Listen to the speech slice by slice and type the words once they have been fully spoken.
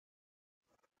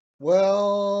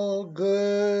Well,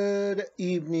 good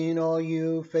evening, all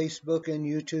you Facebook and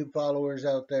YouTube followers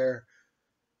out there.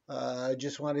 I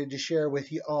just wanted to share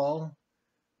with you all.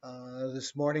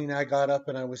 This morning I got up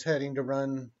and I was heading to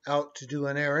run out to do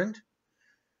an errand.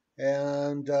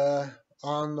 And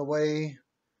on the way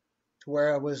to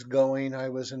where I was going, I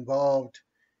was involved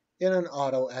in an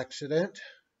auto accident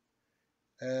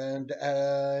and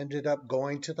ended up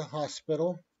going to the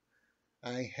hospital.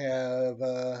 I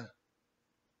have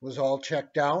was all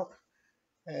checked out,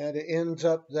 and it ends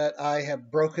up that I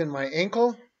have broken my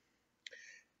ankle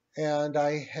and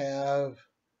I have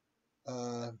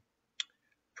uh,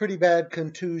 pretty bad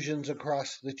contusions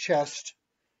across the chest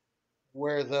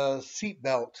where the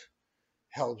seatbelt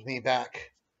held me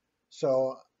back.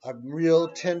 So I'm real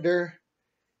tender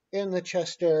in the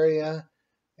chest area,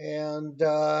 and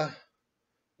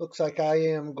looks like I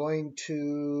am going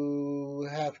to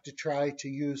have to try to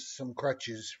use some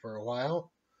crutches for a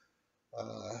while.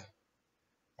 Uh,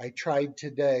 I tried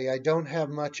today. I don't have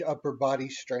much upper body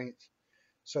strength,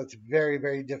 so it's very,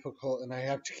 very difficult, and I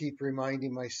have to keep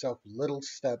reminding myself little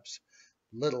steps,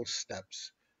 little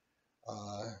steps.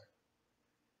 Uh,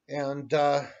 and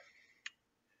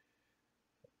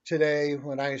Today,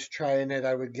 when I was trying it,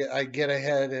 I'd get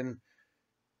ahead and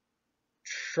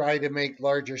try to make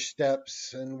larger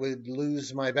steps, and would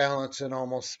lose my balance and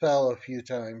almost fell a few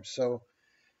times. So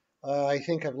I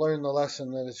think I've learned the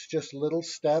lesson that it's just little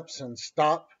steps and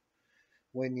stop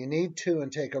when you need to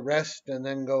and take a rest and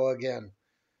then go again.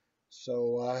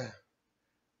 So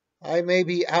I may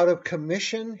be out of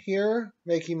commission here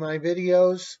making my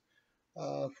videos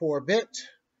for a bit,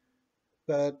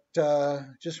 but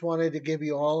just wanted to give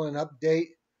you all an update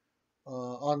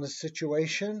on the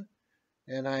situation.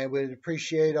 And I would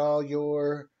appreciate all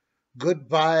your good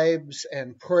vibes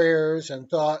and prayers and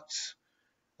thoughts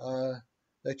uh,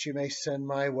 that you may send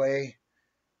my way.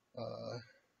 Uh,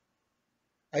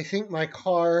 I think my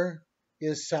car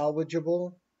is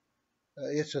salvageable.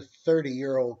 It's a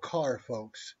 30-year-old car,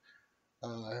 folks.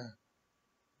 Uh,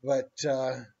 but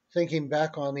thinking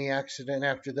back on the accident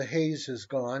after the haze is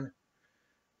gone,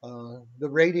 the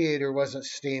radiator wasn't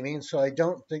steaming, so I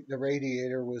don't think the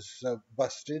radiator was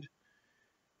busted.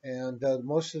 And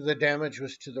most of the damage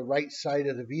was to the right side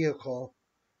of the vehicle.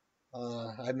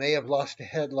 I may have lost a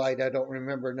headlight. I don't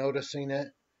remember noticing it.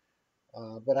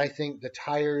 But I think the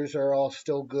tires are all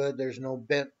still good. There's no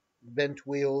bent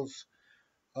wheels.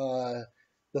 Uh,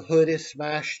 the hood is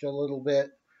smashed a little bit.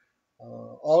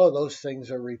 All of those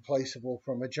things are replaceable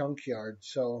from a junkyard.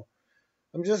 So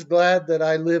I'm just glad that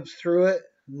I lived through it.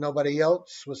 Nobody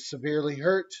else was severely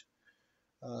hurt.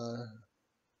 Uh,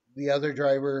 the other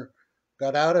driver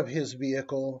got out of his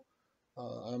vehicle.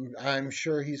 I'm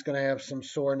sure he's going to have some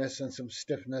soreness and some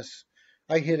stiffness.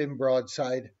 I hit him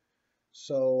broadside.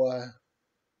 So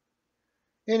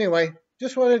anyway,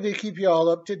 just wanted to keep you all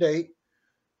up to date.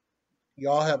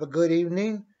 Y'all have a good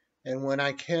evening. And when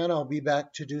I can, I'll be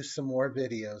back to do some more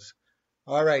videos.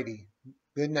 Alrighty.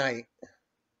 Good night.